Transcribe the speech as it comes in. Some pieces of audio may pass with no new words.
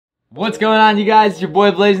What's going on, you guys? It's your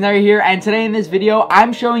boy Blazendary here, and today in this video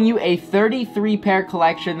I'm showing you a 33 pair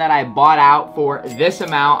collection that I bought out for this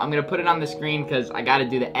amount. I'm gonna put it on the screen because I gotta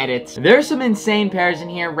do the edits. There's some insane pairs in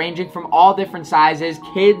here ranging from all different sizes,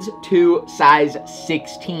 kids to size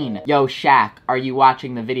 16. Yo, Shaq, are you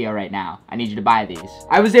watching the video right now? I need you to buy these.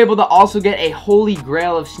 I was able to also get a holy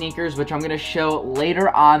grail of sneakers, which I'm gonna show later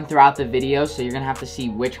on throughout the video, so you're gonna have to see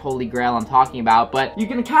which holy grail I'm talking about, but you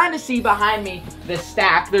can kind of see behind me the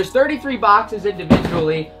stack. There's 33 boxes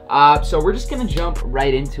individually, so we're just gonna jump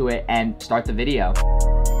right into it and start the video.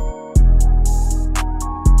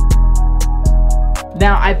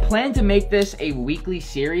 Now, I plan to make this a weekly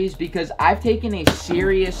series because I've taken a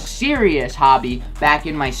serious hobby back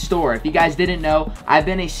in my store. If you guys didn't know, I've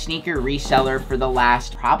been a sneaker reseller for the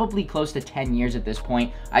last probably close to 10 years at this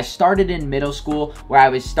point. I started in middle school where I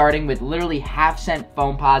was starting with literally half-cent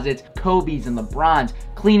foam posits, Kobe's and LeBrons,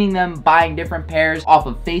 cleaning them, buying different pairs off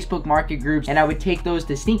of Facebook market groups, and I would take those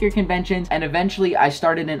to sneaker conventions, and eventually I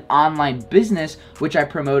started an online business, which I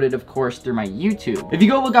promoted, of course, through my YouTube. If you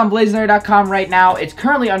go look on blazendary.com right now, it's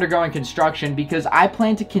currently undergoing construction because I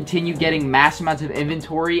plan to continue getting mass amounts of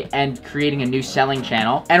inventory and creating a new selling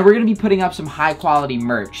channel, and we're going to be putting up some high quality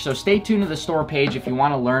merch, so stay tuned to the store page if you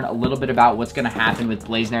want to learn a little bit about what's going to happen with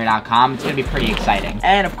blazendary.com. It's going to be pretty exciting.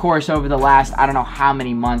 And of course, over the last, I don't know how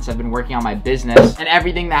many months, I've been working on my business, and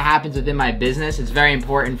everything that happens within my business, it's very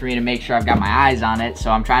important for me to make sure I've got my eyes on it,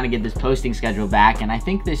 so I'm trying to get this posting schedule back, and I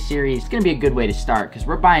think this series is going to be a good way to start because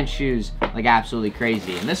we're buying shoes like absolutely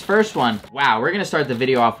crazy. And this first one, wow, we're going to start the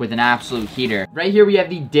video off with an absolute heater. Right here we have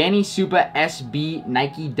the Danny Supa SB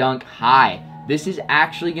Nike Dunk High. This is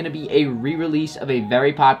actually going to be a re-release of a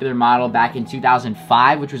very popular model back in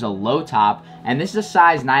 2005, which was a low top, and this is a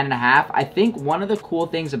size 9.5. I think one of the cool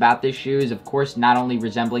things about this shoe is, of course, not only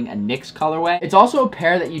resembling a Knicks colorway, it's also a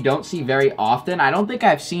pair that you don't see very often. I don't think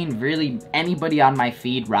I've seen really anybody on my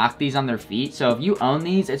feed rock these on their feet, so if you own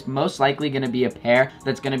these, it's most likely going to be a pair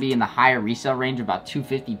that's going to be in the higher resale range of about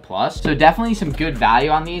 $250 plus, so definitely some good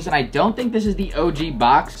value on these, and I don't think this is the OG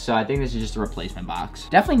box, so I think this is just a replacement box.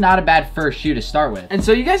 Definitely not a bad first shoe to start with. And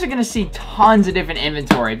so you guys are going to see tons of different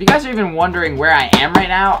inventory. If you guys are even wondering where I am right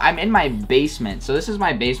now, I'm in my basement. So this is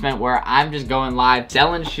my basement where I'm just going live,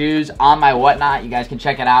 selling shoes on my whatnot. You guys can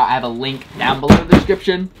check it out. I have a link down below in the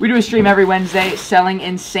description. We do a stream every Wednesday selling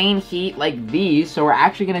insane heat like these. So we're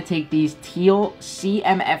actually going to take these teal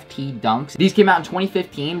CMFT dunks. These came out in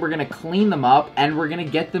 2015. We're going to clean them up and we're going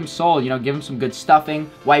to get them sold. You know, give them some good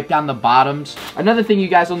stuffing, wipe down the bottoms. Another thing you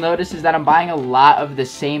guys will notice is that I'm buying a lot of the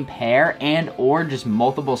same pair and or just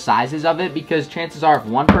multiple sizes of it because chances are if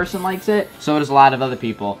one person likes it, so does a lot of other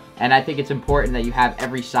people. And I think it's important that you have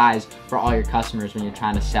every size for all your customers when you're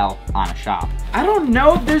trying to sell on a shop. I don't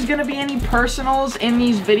know if there's gonna be any personals in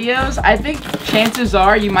these videos. I think chances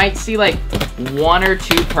are you might see like 1 or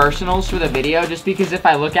 2 personals for the video, just because if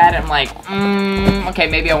I look at it, I'm like, okay,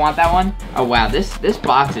 maybe I want that one. Oh wow, this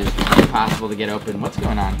box is impossible to get open. What's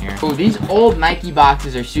going on here? Oh, these old Nike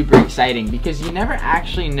boxes are super exciting because you never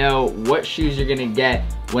actually know what shoes you're gonna get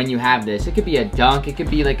when you have this. It could be a dunk, it could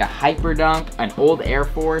be like a hyper dunk, an old Air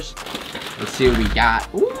Force. Let's see what we got.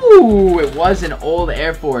 Ooh, it was an old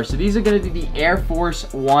Air Force. So these are gonna be the Air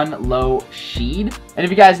Force 1 Low Sheed. And if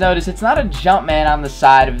you guys notice, it's not a Jumpman on the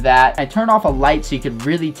side of that. I turned off a light so you could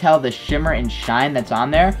really tell the shimmer and shine that's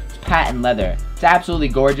on there. It's patent leather. It's absolutely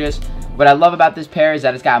gorgeous. What I love about this pair is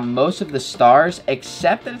that it's got most of the stars,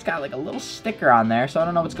 except that it's got like a little sticker on there, so I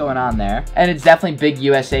don't know what's going on there. And it's definitely big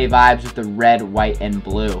USA vibes with the red, white, and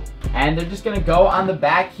blue. And they're just gonna go on the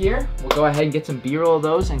back here. We'll go ahead and get some B-roll of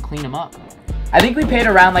those and clean them up. I think we paid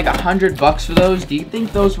around like $100 for those. Do you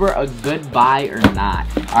think those were a good buy or not?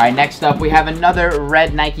 All right, next up, we have another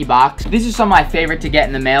red Nike box. These are some of my favorite to get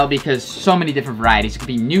in the mail because so many different varieties. It could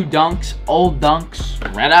be new dunks, old dunks,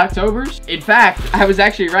 red Octobers. In fact, I was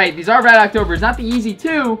actually right. These are red Octobers, not the Yeezy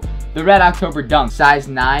 2, the red October dunk. Size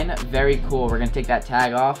 9, very cool. We're gonna take that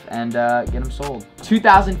tag off and get them sold.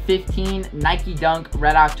 2015 Nike Dunk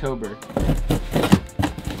Red October.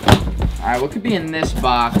 All right, what could be in this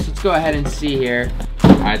box? Let's go ahead and see here.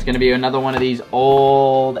 All right, it's gonna be another one of these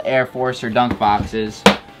old Air Force or Dunk boxes.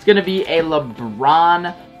 It's gonna be a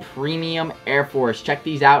LeBron Premium Air Force. Check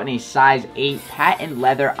these out in a size 8, patent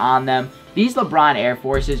leather on them. These LeBron Air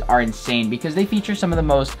Forces are insane because they feature some of the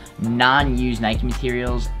most non-used Nike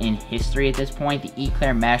materials in history at this point. The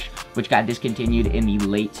Eclair mesh, which got discontinued in the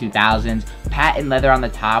late 2000s. Patent leather on the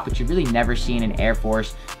top, which you've really never seen in Air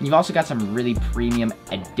Force. And you've also got some really premium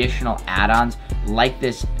additional add-ons like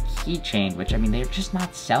this keychain, which, I mean, they're just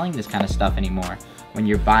not selling this kind of stuff anymore when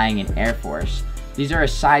you're buying an Air Force. These are a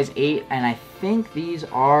size 8, and I think these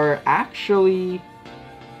are actually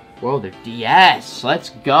Whoa, they're DS.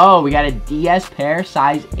 Let's go. We got a DS pair,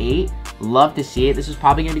 size 8. Love to see it. This is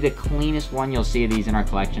probably going to be the cleanest one you'll see of these in our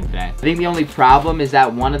collection today. I think the only problem is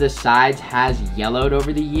that one of the sides has yellowed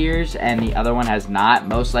over the years and the other one has not.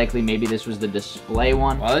 Most likely, maybe this was the display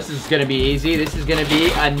one. Well, this is going to be easy. This is going to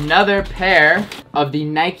be another pair of the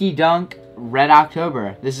Nike Dunk Red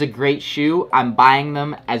October. This is a great shoe. I'm buying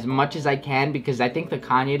them as much as I can because I think the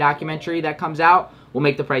Kanye documentary that comes out will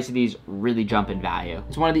make the price of these really jump in value.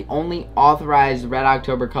 It's one of the only authorized Red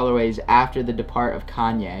October colorways after the depart of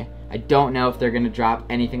Kanye. I don't know if they're gonna drop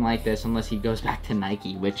anything like this unless he goes back to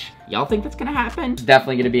Nike, which y'all think that's gonna happen? It's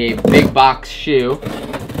definitely gonna be a big box shoe.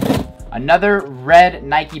 Another red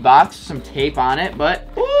Nike box, some tape on it, but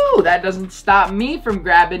ooh, that doesn't stop me from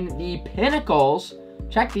grabbing the Pinnacles.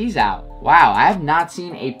 Check these out. Wow, I have not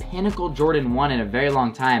seen a Pinnacle Jordan 1 in a very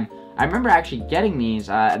long time. I remember actually getting these.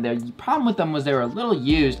 The problem with them was they were a little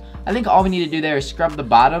used. I think all we need to do there is scrub the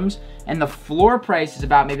bottoms, and the floor price is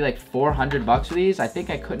about maybe like 400 bucks for these. I think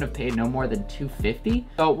I couldn't have paid no more than 250.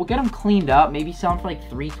 So we'll get them cleaned up, maybe sell them for like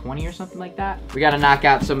 320 or something like that. We got to knock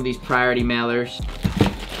out some of these priority mailers.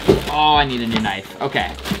 Oh, I need a new knife.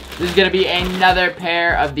 Okay, this is gonna be another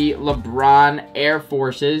pair of the LeBron Air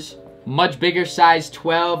Forces. Much bigger, size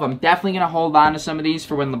 12. I'm definitely going to hold on to some of these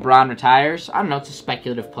for when LeBron retires. I don't know, it's a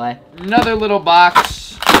speculative play. Another little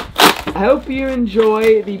box. I hope you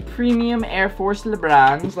enjoy the premium Air Force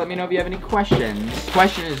LeBrons. Let me know if you have any questions.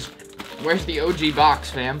 Question is, where's the OG box,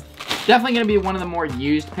 fam? Definitely going to be one of the more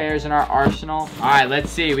used pairs in our arsenal. All right, let's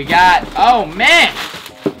see. We got, oh man,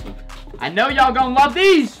 I know y'all going to love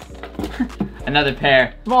these. Another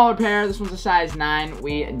pair. Smaller pair. This one's a size 9.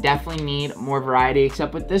 We definitely need more variety,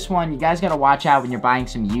 except with this one, you guys got to watch out when you're buying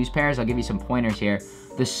some used pairs. I'll give you some pointers here.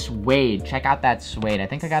 The suede. Check out that suede. I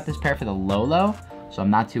think I got this pair for the Lolo, so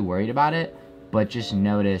I'm not too worried about it. But just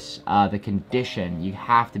notice the condition. You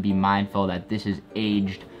have to be mindful that this is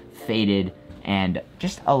aged, faded, and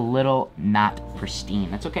just a little not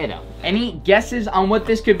pristine. That's okay though. Any guesses on what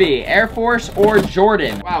this could be? Air Force or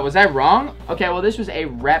Jordan? Wow, was that wrong? Okay, well this was a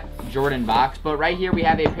rep Jordan box, but right here we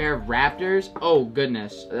have a pair of Raptors. Oh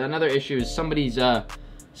goodness, another issue is somebody's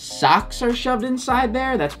socks are shoved inside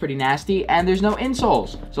there. That's pretty nasty, and there's no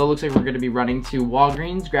insoles. So it looks like we're gonna be running to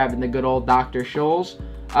Walgreens, grabbing the good old Dr. Scholl's.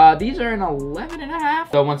 These are an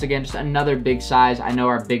 11.5. So once again, just another big size. I know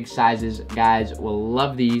our big sizes guys will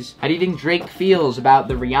love these. How do you think Drake feels about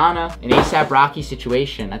the Rihanna and ASAP Rocky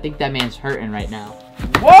situation? I think that man's hurting right now.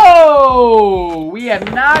 Whoa! We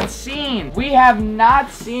have not seen,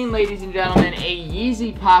 ladies and gentlemen, a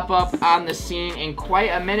Yeezy pop-up on the scene in quite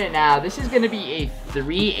a minute now. This is going to be a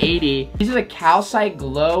 380. These are the Calcite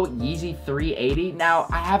Glow Yeezy 380. Now,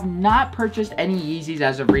 I have not purchased any Yeezys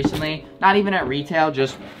as of recently. Not even at retail,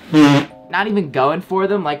 just not even going for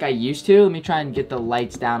them like I used to. Let me try and get the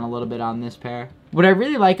lights down a little bit on this pair. What I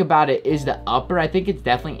really like about it is the upper. I think it's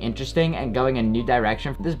definitely interesting and going a new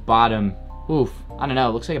direction. This bottom, oof, I don't know,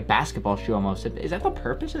 it looks like a basketball shoe almost. Is that the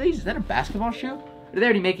purpose of these? Is that a basketball shoe? Or did they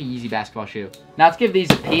already make a Yeezy basketball shoe? Now let's give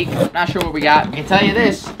these a peek. Not sure what we got. I can tell you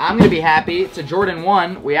this, I'm gonna be happy. It's a Jordan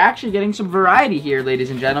 1. We're actually getting some variety here,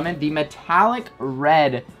 ladies and gentlemen. The metallic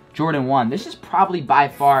red Jordan 1. This is probably by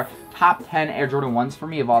far top 10 Air Jordan 1s for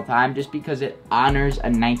me of all time, just because it honors a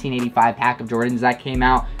 1985 pack of Jordans that came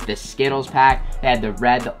out. The Skittles pack. They had the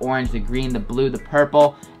red, the orange, the green, the blue, the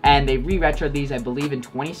purple, and they re-retroed these, I believe, in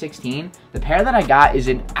 2016. The pair that I got is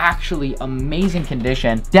in actually amazing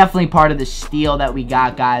condition. Definitely part of the steal that we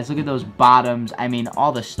got, guys. Look at those bottoms. I mean,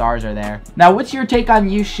 all the stars are there. Now, what's your take on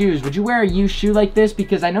used shoes? Would you wear a used shoe like this?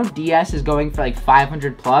 Because I know DS is going for like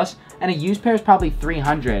 500 plus, and a used pair is probably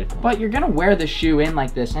 300. But you're gonna wear the shoe in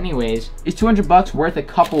like this anyways. Is 200 bucks worth a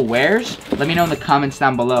couple wears? Let me know in the comments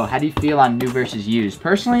down below. How do you feel on new versus used?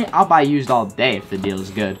 Personally, I'll buy used all day if the deal is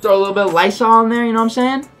good. Throw a little bit of Lysol in there, you know what I'm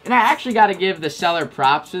saying? And I actually got to give the seller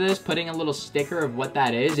props for this, putting a little sticker of what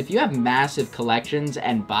that is. If you have massive collections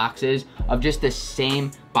and boxes of just the same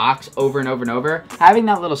box over and over and over, having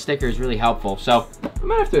that little sticker is really helpful. So I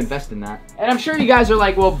might have to invest in that. And I'm sure you guys are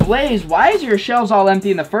like, well, Blaze, why is your shelves all empty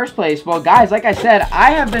in the first place? Well, guys, like I said, I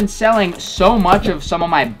have been selling so much of some of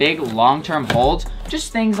my big long-term holds.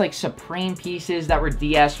 Just things like Supreme pieces that were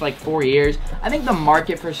DS for like 4 years. I think the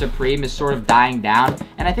market for Supreme is sort of dying down,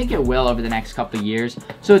 and I think it will over the next couple of years.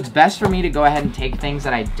 So it's best for me to go ahead and take things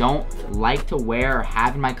that I don't like to wear or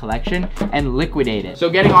have in my collection and liquidate it. So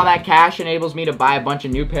getting all that cash enables me to buy a bunch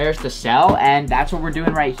of new pairs to sell, and that's what we're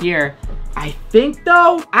doing right here. I think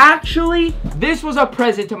though, actually, this was a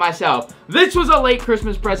present to myself. This was a late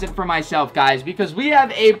Christmas present for myself, guys, because we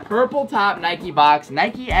have a purple top Nike box,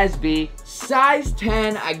 Nike SB, size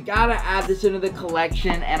 10. I gotta add this into the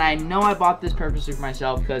collection, and I know I bought this purposely for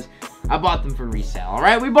myself because I bought them for resale, all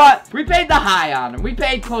right? We paid the high on them. We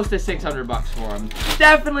paid close to 600 bucks for them.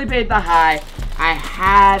 Definitely paid the high. I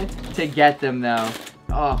had to get them though.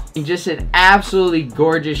 Oh, just an absolutely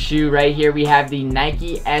gorgeous shoe right here. We have the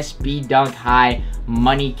Nike SB Dunk High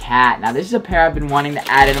Money Cat. Now, this is a pair I've been wanting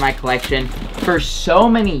to add into my collection for so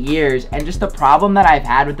many years, and just the problem that I've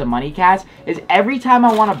had with the Money Cats is every time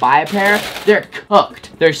I want to buy a pair, they're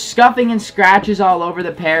cooked. There's scuffing and scratches all over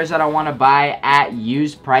the pairs that I want to buy at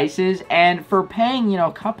used prices, and for paying, you know,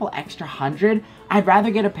 a couple extra $100, I'd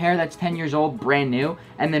rather get a pair that's 10 years old, brand new,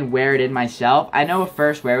 and then wear it in myself. I know a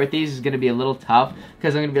first wear with these is going to be a little tough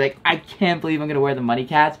because I'm going to be like, I can't believe I'm going to wear the Money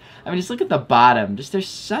Cats. I mean, just look at the bottom. Just, they're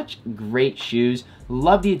such great shoes.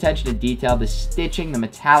 Love the attention to detail, the stitching, the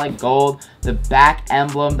metallic gold, the back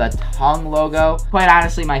emblem, the tongue logo. Quite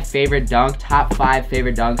honestly, my favorite dunk, top 5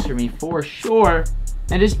 favorite dunks for me for sure.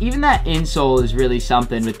 And just even that insole is really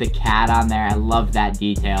something with the cat on there. I love that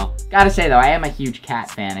detail. Gotta say though, I am a huge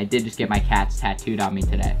cat fan. I did just get my cats tattooed on me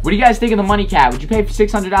today. What do you guys think of the Money Cat? Would you pay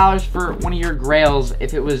 $600 for one of your grails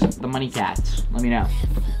if it was the Money Cats? Let me know.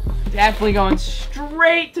 Definitely going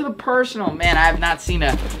straight to the personal. Man, I have not seen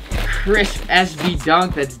a crisp SB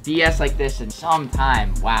dunk that's DS like this in some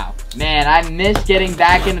time. Wow. Man, I miss getting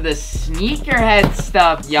back into the sneakerhead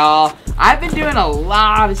stuff, y'all. I've been doing a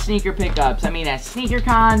lot of sneaker pickups. I mean, at sneaker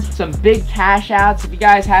cons, some big cash outs. If you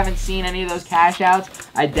guys haven't seen any of those cash outs,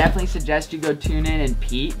 I definitely suggest you go tune in and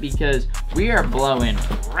peep because we are blowing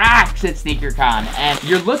racks at SneakerCon. And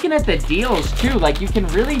you're looking at the deals too. Like, you can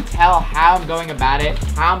really tell how I'm going about it,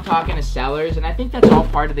 how I'm talking to sellers, and I think that's all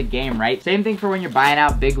part of the game, right? Same thing for when you're buying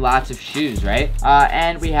out big lots of shoes, right?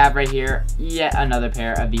 And we have right here yet another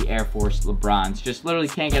pair of the Air Force LeBrons. Just literally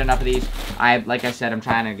can't get enough of these. Like I said, I'm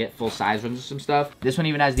trying to get full size ones of some stuff. This one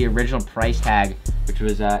even has the original price tag, which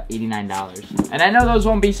was $89. And I know those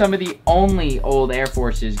won't be some of the only old Air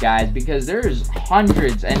Forces, guys, because there's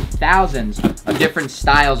hundreds and thousands of different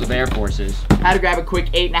styles of Air Forces. Had to grab a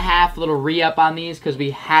quick 8.5 little re-up on these because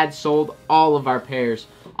we had sold all of our pairs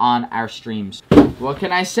on our streams. What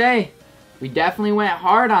can I say? We definitely went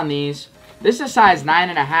hard on these. This is size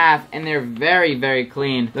 9.5, and they're very, very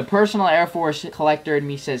clean. The personal Air Force collector in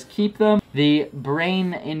me says keep them. The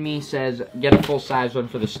brain in me says get a full-size one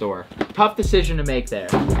for the store. Tough decision to make there.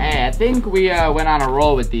 Hey, I think we went on a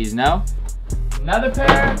roll with these, no? Another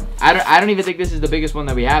pair. I don't even think this is the biggest one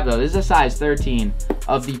that we have, though. This is a size 13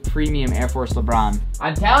 of the premium Air Force LeBron.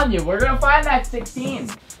 I'm telling you, we're going to find that 16.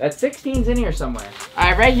 That 16's in here somewhere. All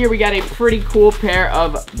right, right here we got a pretty cool pair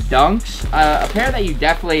of dunks. A pair that you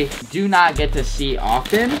definitely do not get to see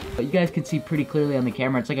often. But you guys can see pretty clearly on the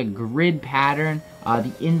camera. It's like a grid pattern.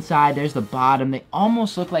 The inside, there's the bottom. They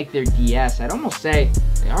almost look like they're DS. I'd almost say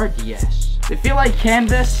they are DS. They feel like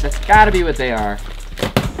canvas. That's got to be what they are.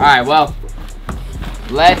 All right, well,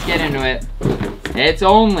 let's get into it. It's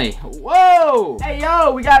only, whoa! Hey,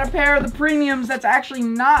 yo, we got a pair of the premiums that's actually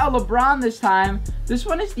not a LeBron this time. This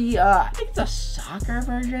one is the, I think it's a soccer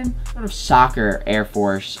version. Sort of soccer Air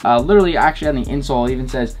Force. Literally, actually on the insole, it even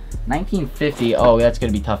says 1950. Oh, that's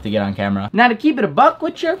gonna be tough to get on camera. Now, to keep it a buck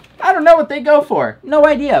with you, I don't know what they go for. No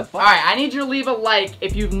idea. All right, I need you to leave a like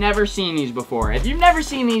if you've never seen these before. If you've never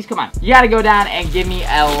seen these, come on. You gotta go down and give me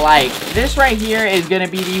a like. This right here is gonna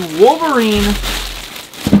be the Wolverine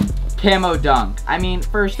Camo Dunk. I mean,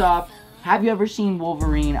 first off, have you ever seen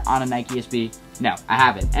Wolverine on a Nike SB? No, I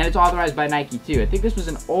haven't. And it's authorized by Nike too. I think this was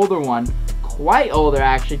an older one, quite older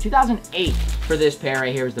actually. 2008 for this pair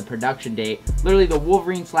right here is the production date. Literally the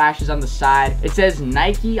Wolverine slashes on the side. It says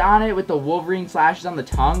Nike on it with the Wolverine slashes on the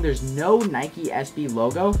tongue. There's no Nike SB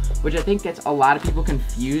logo, which I think gets a lot of people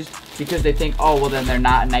confused because they think, oh, well then they're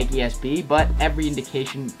not a Nike SB, but every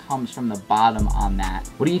indication comes from the bottom on that.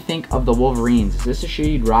 What do you think of the Wolverines? Is this a shoe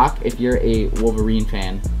you'd rock if you're a Wolverine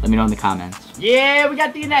fan? Let me know in the comments. Yeah, we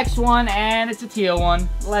got the next one, and it's a teal one.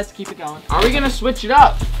 Let's keep it going. Are we gonna switch it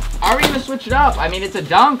up? Are we gonna switch it up? I mean, it's a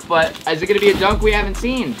dunk, but is it gonna be a dunk we haven't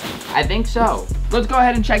seen? I think so. Let's go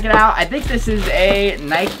ahead and check it out. I think this is a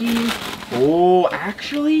Nike. Oh,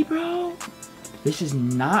 actually, bro, this is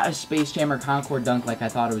not a Space Jam or Concord dunk like I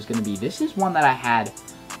thought it was gonna be. This is one that I had.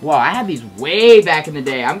 Wow, I had these way back in the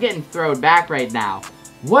day. I'm getting thrown back right now.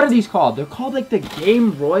 What are these called? They're called like the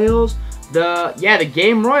Game Royals. The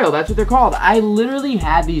Game Royal, that's what they're called. I literally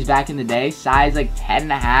had these back in the day, size like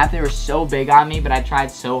 10.5. They were so big on me, but I tried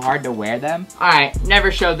so hard to wear them. All right, never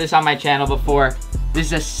showed this on my channel before. This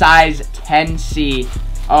is a size 10C.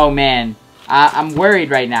 Oh man, I'm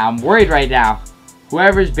worried right now. I'm worried right now.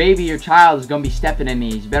 Whoever's baby or child is going to be stepping in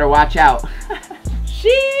these. You better watch out.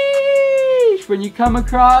 Sheesh. When you come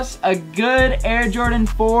across a good Air Jordan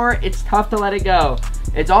 4, it's tough to let it go.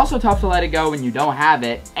 It's also tough to let it go when you don't have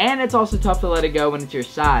it. And it's also tough to let it go when it's your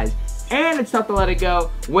size. And it's tough to let it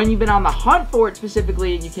go when you've been on the hunt for it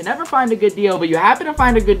specifically and you can never find a good deal, but you happen to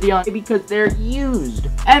find a good deal because they're used.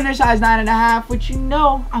 And they're size 9.5, which you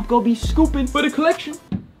know I'm going to be scooping for the collection.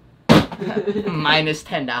 Minus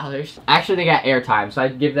 $10. Actually, they got airtime, so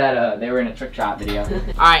I'd give that they were in a trick shot video.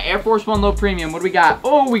 Alright, Air Force 1 low premium. What do we got?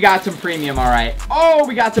 Oh, we got some premium, alright. Oh,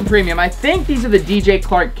 we got some premium. I think these are the DJ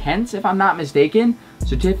Clark Kents, if I'm not mistaken.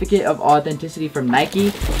 Certificate of authenticity from Nike.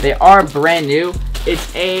 They are brand new.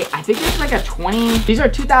 It's I think it's like a 20. These are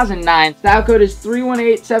 2009. Style code is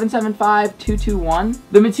 318-775-221.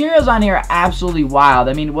 The materials on here are absolutely wild.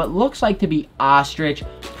 I mean, what looks like to be ostrich,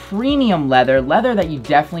 premium leather that you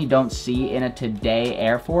definitely don't see in a today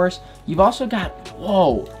Air Force. You've also got,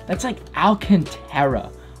 whoa, that's like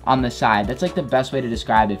Alcantara on the side. That's like the best way to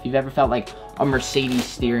describe it. If you've ever felt like a Mercedes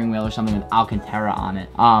steering wheel or something with Alcantara on it.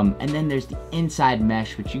 And then there's the inside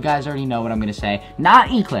mesh, which you guys already know what I'm gonna say.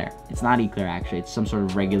 Not eclair. It's not eclair, actually. It's some sort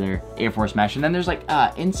of regular Air Force mesh. And then there's like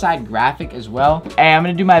inside graphic as well. Hey, I'm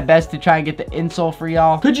gonna do my best to try and get the insole for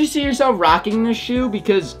y'all. Could you see yourself rocking this shoe?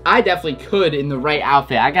 Because I definitely could in the right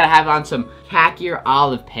outfit. I gotta have on some khaki or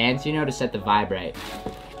olive pants, you know, to set the vibe right.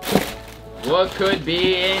 What could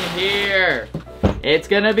be in here? It's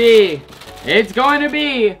going to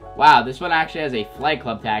be, wow, this one actually has a Flight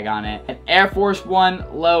Club tag on it. An Air Force 1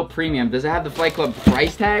 low premium. Does it have the Flight Club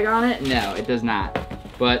price tag on it? No, it does not.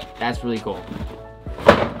 But that's really cool.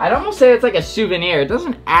 I'd almost say it's like a souvenir. It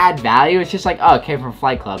doesn't add value. It's just like, oh, it came from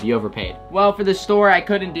Flight Club. You overpaid. Well, for the store, I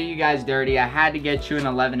couldn't do you guys dirty. I had to get you an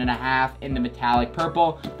 11.5 in the metallic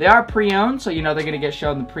purple. They are pre-owned, so you know they're going to get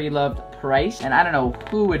shown the pre-loved price. And I don't know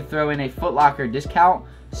who would throw in a Foot Locker discount.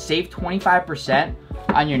 Save 25%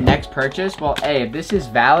 on your next purchase. Well, hey, if this is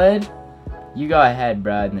valid, you go ahead,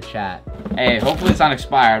 bro, in the chat. Hey, hopefully it's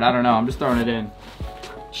unexpired. I don't know. I'm just throwing it in.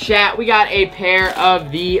 Chat, we got a pair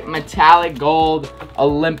of the metallic gold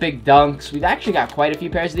Olympic Dunks. We've actually got quite a few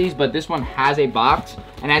pairs of these, but this one has a box.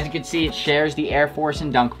 And as you can see, it shares the Air Force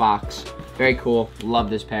and Dunk box. Very cool. Love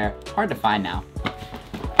this pair. Hard to find now.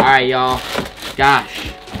 All right, y'all.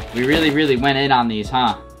 Gosh, we really went in on these,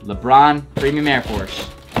 huh? LeBron Premium Air Force.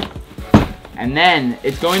 And then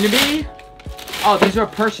it's going to be, oh, these are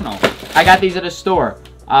personal. I got these at a store.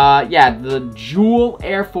 Yeah, the Jewel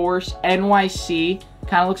Air Force NYC.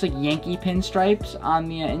 Kind of looks like Yankee pinstripes on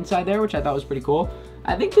the inside there, which I thought was pretty cool.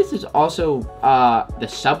 I think this is also the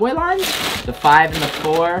Subway lines, the 5 and the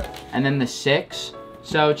 4, and then the 6.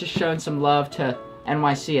 So just showing some love to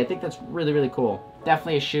NYC. I think that's really cool.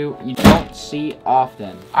 Definitely a shoe you don't see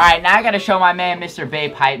often. Alright, now I gotta show my man, Mr.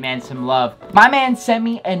 Babe Hype Man, some love. My man sent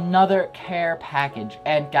me another care package.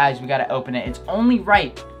 And guys, we gotta open it. It's only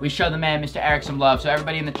right we show the man, Mr. Eric, some love. So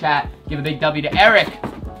everybody in the chat, give a big W to Eric.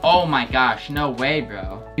 Oh my gosh, no way,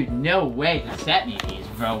 bro. Dude, no way he sent me these,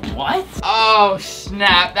 bro. What? Oh,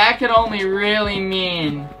 snap. That could only really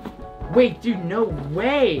mean... Wait, dude, no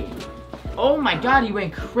way. Oh my god, he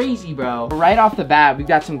went crazy, bro. Right off the bat, we've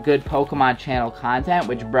got some good Pokemon channel content,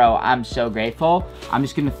 which, bro, I'm so grateful. I'm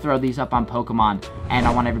just gonna throw these up on Pokemon, and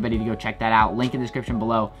I want everybody to go check that out. Link in the description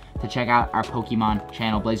below to check out our Pokemon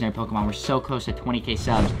channel, Blazendary Pokemon. We're so close to 20K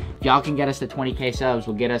subs. If y'all can get us to 20K subs,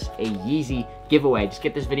 we'll get us a Yeezy giveaway. Just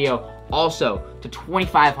get this video also to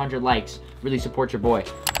 2,500 likes. Really support your boy.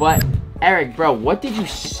 But, Eric, bro, what did you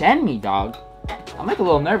send me, dog? I'm like a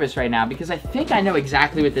little nervous right now because I think I know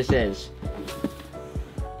exactly what this is.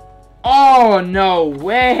 Oh, no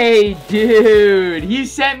way, dude. He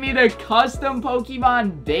sent me the custom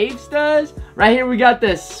Pokemon Babestas. Right here, we got the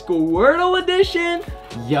Squirtle edition.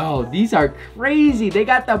 Yo, these are crazy. They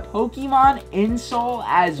got the Pokemon insole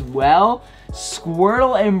as well.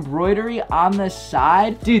 Squirtle embroidery on the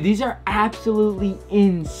side. Dude, these are absolutely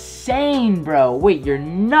insane, bro. Wait, you're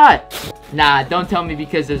nuts. Nah, don't tell me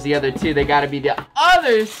because there's the other two. They gotta be the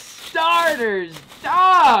other starters,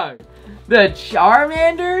 dog. The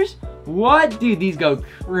Charmanders? What? Dude, these go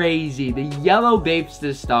crazy. The yellow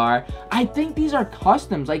Bapesta star. I think these are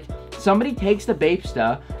customs. Like, somebody takes the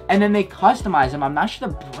Bapesta and then they customize them. I'm not sure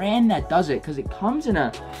the brand that does it because it comes in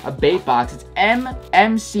a Bape box. It's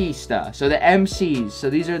MC stuff. So the MCs. So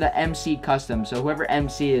these are the MC customs. So whoever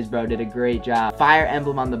MC is, bro, did a great job. Fire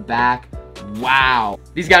emblem on the back. Wow.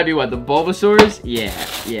 These gotta be what? The Bulbasaurs?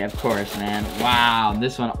 Yeah, of course, man. Wow.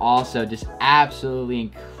 This one also just absolutely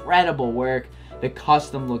incredible work. The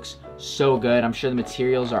custom looks so good. I'm sure the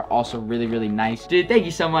materials are also really, really nice. Dude, thank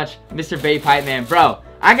you so much, Mr. Bay Pipe Man. Bro,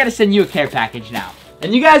 I gotta send you a care package now.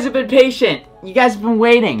 And you guys have been patient. You guys have been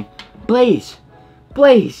waiting. Blaze,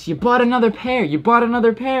 you bought another pair. You bought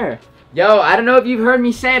another pair. Yo, I don't know if you've heard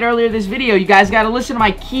me say it earlier this video. You guys gotta listen to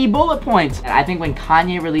my key bullet points. And I think when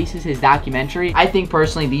Kanye releases his documentary, I think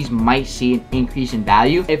personally these might see an increase in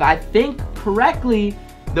value. If I think correctly,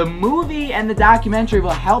 the movie and the documentary will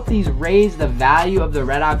help these raise the value of the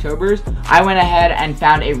Red Octobers. I went ahead and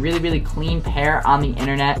found a really, really clean pair on the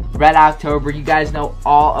internet. Red October, you guys know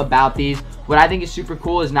all about these. What I think is super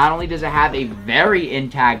cool is not only does it have a very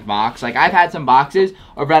intact box, like I've had some boxes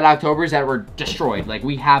of Red Octobers that were destroyed, like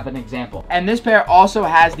we have an example. And this pair also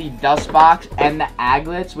has the dust box and the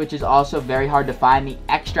aglets, which is also very hard to find, the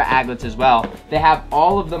extra aglets as well. They have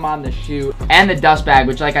all of them on the shoe, and the dust bag,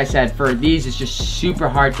 which like I said, for these is just super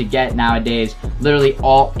hard to get nowadays, literally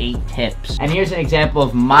all 8 tips. And here's an example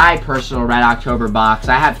of my personal Red October box.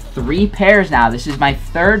 I have 3 pairs now. This is my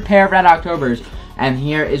 3rd pair of Red Octobers. And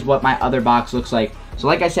here is what my other box looks like. So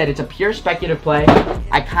like I said, it's a pure speculative play.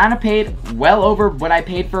 I kind of paid well over what I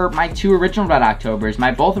paid for my 2 original Red Octobers.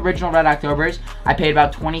 My both original Red Octobers, I paid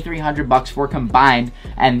about 2,300 bucks for combined.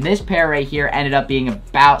 And this pair right here ended up being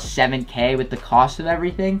about 7K with the cost of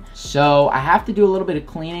everything. So I have to do a little bit of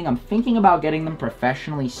cleaning. I'm thinking about getting them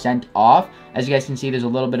professionally sent off. As you guys can see, there's a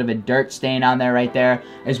little bit of a dirt stain on there right there,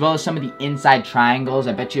 as well as some of the inside triangles.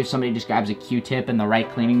 I bet you if somebody just grabs a Q-tip and the right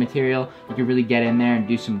cleaning material, you can really get in there and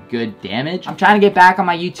do some good damage. I'm trying to get back on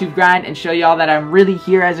my YouTube grind and show y'all that I'm really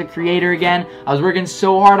here as a creator again. I was working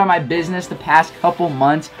so hard on my business the past couple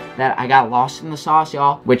months that I got lost in the sauce,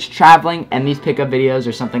 y'all, which traveling and these pickup videos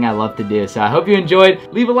are something I love to do. So I hope you enjoyed.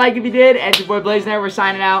 Leave a like if you did, and your boy Blazendary, we're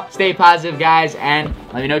signing out. Stay positive, guys, and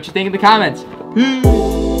let me know what you think in the comments. Peace.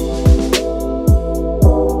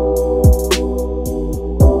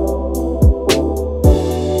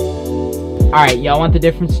 Alright, y'all want the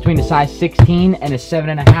difference between a size 16 and a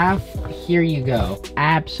 7.5? Here you go.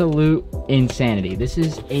 Absolute insanity. This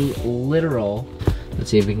is a literal, let's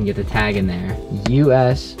see if we can get the tag in there,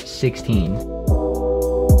 US 16.